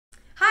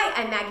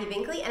Hi, I'm Maggie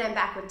Binkley, and I'm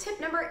back with tip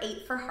number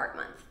 8 for Heart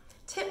Month.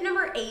 Tip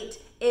number 8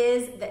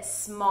 is that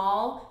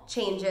small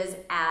changes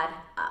add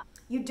up.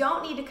 You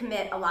don't need to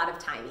commit a lot of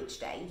time each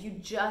day. You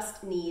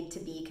just need to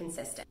be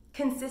consistent.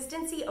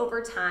 Consistency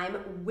over time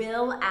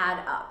will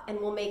add up and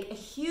will make a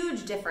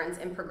huge difference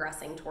in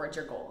progressing towards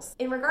your goals.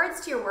 In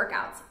regards to your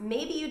workouts,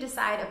 maybe you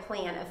decide a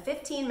plan of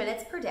 15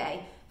 minutes per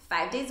day,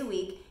 5 days a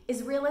week,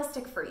 is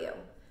realistic for you.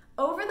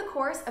 Over the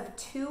course of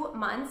 2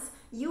 months,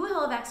 you will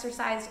have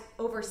exercised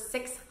over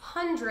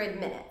 600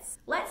 minutes.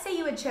 Let's say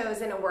you had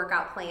chosen a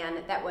workout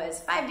plan that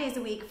was 5 days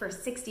a week for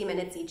 60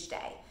 minutes each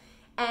day.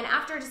 And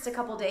after just a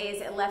couple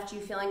days, it left you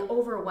feeling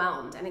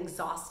overwhelmed and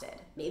exhausted.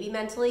 Maybe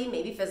mentally,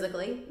 maybe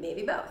physically,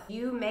 maybe both.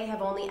 You may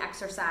have only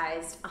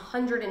exercised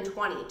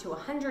 120 to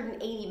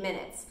 180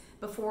 minutes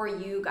before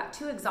you got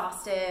too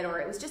exhausted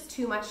or it was just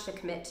too much to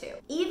commit to.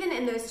 Even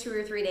in those 2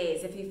 or 3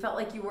 days, if you felt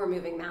like you were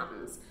moving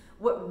mountains,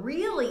 what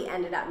really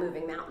ended up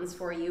moving mountains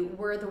for you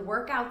were the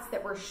workouts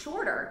that were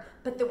shorter,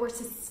 but that were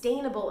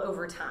sustainable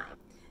over time.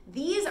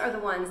 These are the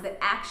ones that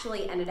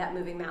actually ended up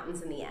moving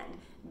mountains in the end.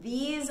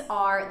 These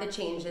are the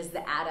changes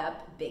that add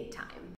up big time.